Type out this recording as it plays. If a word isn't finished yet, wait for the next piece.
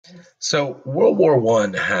So World War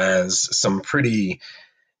One has some pretty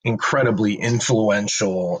incredibly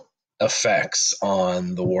influential effects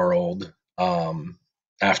on the world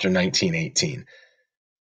after 1918.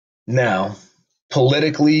 Now,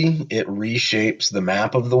 politically, it reshapes the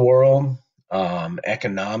map of the world.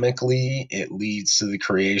 Economically, it leads to the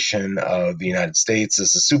creation of the United States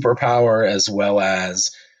as a superpower, as well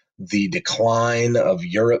as the decline of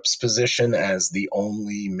Europe's position as the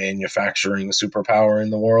only manufacturing superpower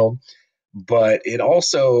in the world. But it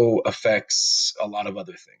also affects a lot of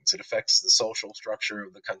other things. It affects the social structure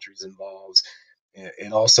of the countries involved.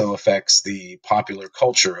 It also affects the popular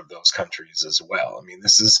culture of those countries as well. I mean,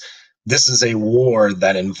 this is a war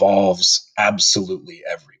that involves absolutely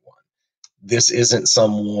everyone. This isn't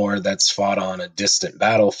some war that's fought on a distant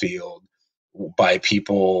battlefield by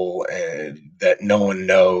people that no one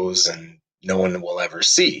knows and no one will ever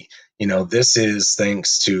see. This is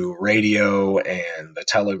thanks to radio and the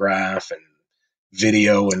telegraph and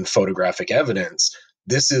video and photographic evidence.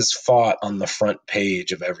 This is fought on the front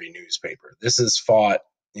page of every newspaper. This is fought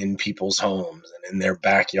in people's homes and in their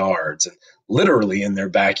backyards, and literally in their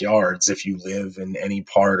backyards if you live in any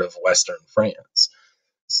part of Western France.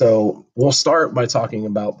 So we'll start by talking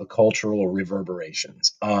about the cultural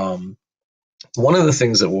reverberations. One of the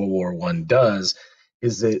things that World War One does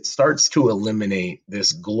is it starts to eliminate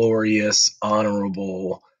this glorious,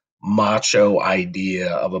 honorable, macho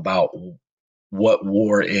idea of about what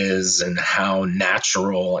war is and how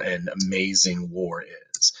natural and amazing war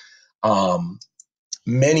is. Um,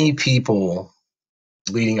 Many people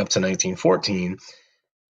leading up to 1914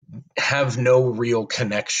 have no real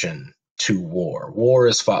connection to war. War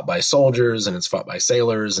is fought by soldiers and it's fought by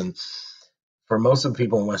sailors. And for most of the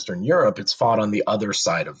people in Western Europe, it's fought on the other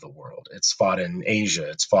side of the world. It's fought in Asia,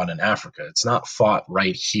 it's fought in Africa. It's not fought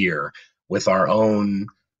right here with our own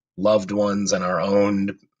loved ones and our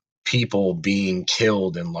own people being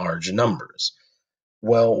killed in large numbers.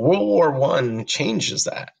 Well, World War One changes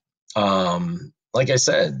that. Like I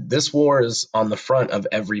said, this war is on the front of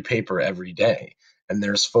every paper every day. And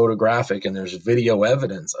there's photographic and there's video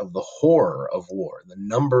evidence of the horror of war, the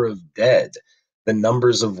number of dead, the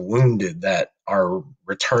numbers of wounded that are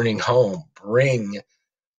returning home bring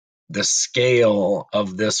the scale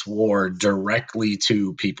of this war directly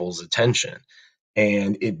to people's attention.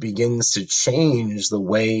 And it begins to change the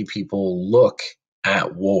way people look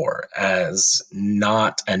at war as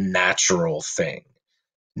not a natural thing,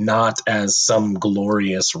 not as some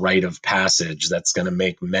glorious rite of passage that's going to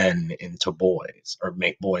make men into boys or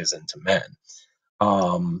make boys into men.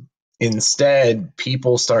 Instead,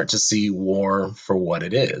 people start to see war for what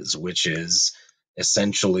it is, which is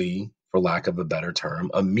essentially, for lack of a better term,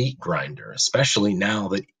 a meat grinder, especially now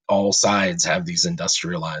that all sides have these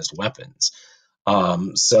industrialized weapons.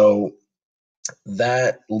 So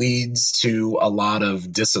that leads to a lot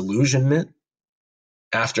of disillusionment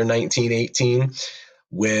after 1918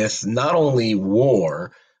 with not only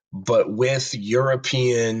war, but with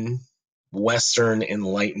European Western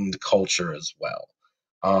enlightened culture as well.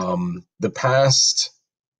 The past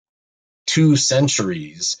 2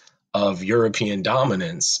 centuries of European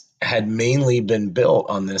dominance had mainly been built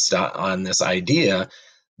on this idea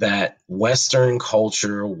that Western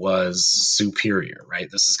culture was superior, right?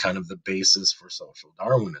 This is kind of the basis for social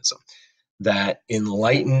Darwinism, that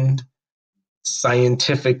enlightened,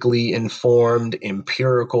 scientifically informed,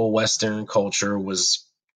 empirical Western culture was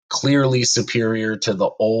clearly superior to the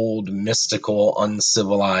old, mystical,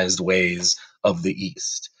 uncivilized ways of the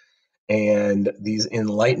East. And these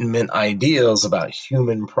Enlightenment ideals about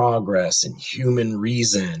human progress and human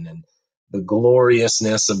reason and the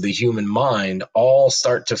gloriousness of the human mind all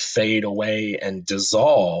start to fade away and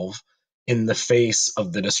dissolve in the face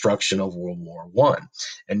of the destruction of World War One.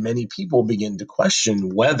 And many people begin to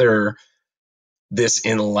question whether this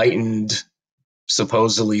enlightened,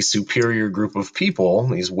 supposedly superior group of people,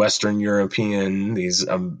 these Western European, these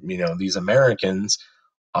Americans,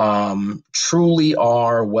 truly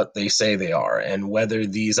are what they say they are, and whether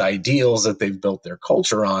these ideals that they've built their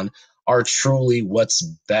culture on are truly what's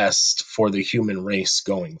best for the human race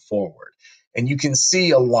going forward. And you can see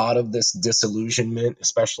a lot of this disillusionment,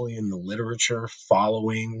 especially in the literature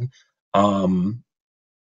following World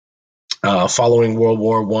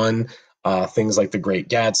War One. Things like The Great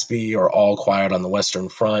Gatsby or All Quiet on the Western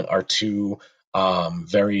Front are two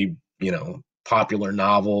very popular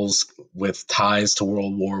novels with ties to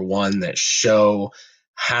World War One that show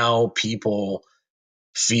how people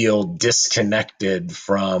feel disconnected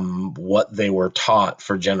from what they were taught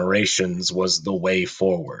for generations was the way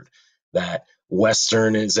forward. That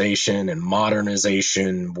Westernization and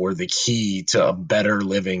modernization were the key to a better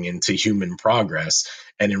living and to human progress.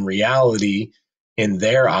 And in reality, in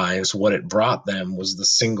their eyes, what it brought them was the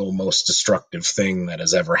single most destructive thing that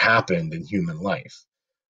has ever happened in human life.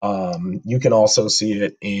 You can also see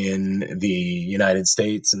it in the United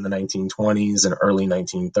States in the 1920s and early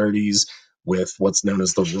 1930s with what's known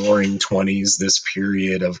as the Roaring Twenties, this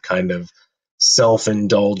period of kind of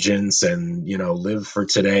self-indulgence and, live for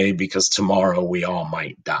today because tomorrow we all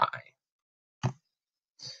might die.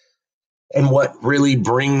 And what really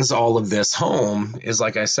brings all of this home is,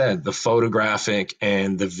 like I said, the photographic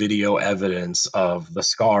and the video evidence of the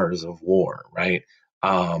scars of war, right?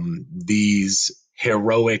 These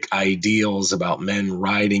heroic ideals about men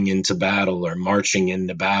riding into battle or marching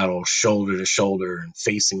into battle shoulder to shoulder and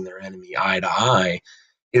facing their enemy eye to eye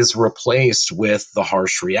is replaced with the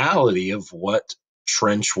harsh reality of what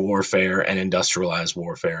trench warfare and industrialized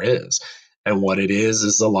warfare is. And what it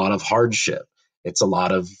is a lot of hardship. It's a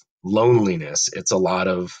lot of loneliness. It's a lot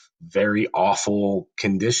of very awful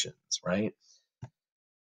conditions, right?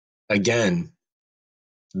 Again,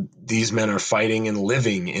 these men are fighting and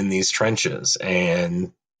living in these trenches,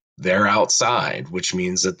 and they're outside, which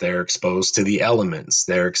means that they're exposed to the elements.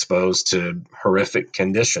 They're exposed to horrific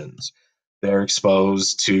conditions. They're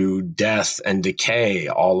exposed to death and decay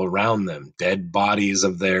all around them, dead bodies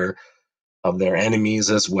of their enemies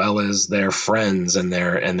as well as their friends and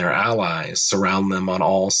their allies surround them on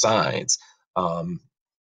all sides.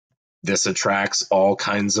 This attracts all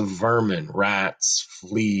kinds of vermin, rats,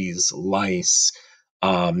 fleas, lice,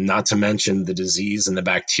 not to mention the disease and the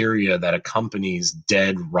bacteria that accompanies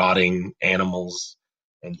dead, rotting animals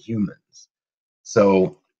and humans.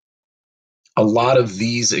 So a lot of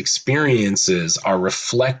these experiences are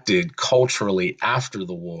reflected culturally after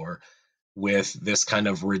the war with this kind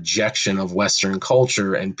of rejection of Western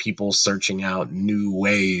culture and people searching out new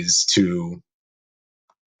ways to,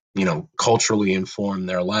 culturally inform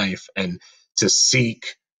their life and to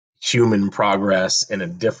seek human progress in a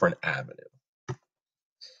different avenue.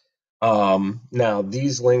 Now,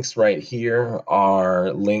 these links right here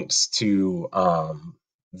are links to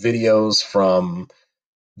videos from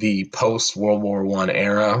the post World War I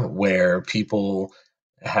era where people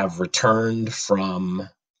have returned from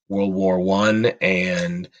World War I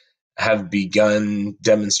and have begun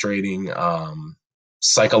demonstrating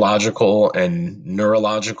psychological and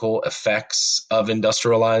neurological effects of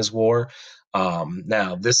industrialized war.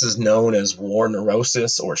 Now, this is known as war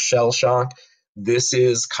neurosis or shell shock. This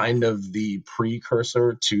is kind of the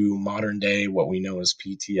precursor to modern day, what we know as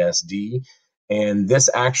PTSD. And this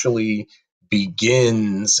actually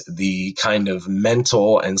begins the kind of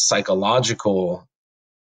mental and psychological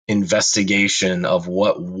investigation of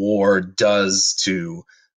what war does to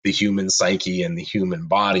the human psyche and the human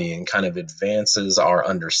body and kind of advances our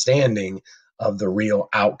understanding of the real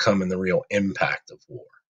outcome and the real impact of war.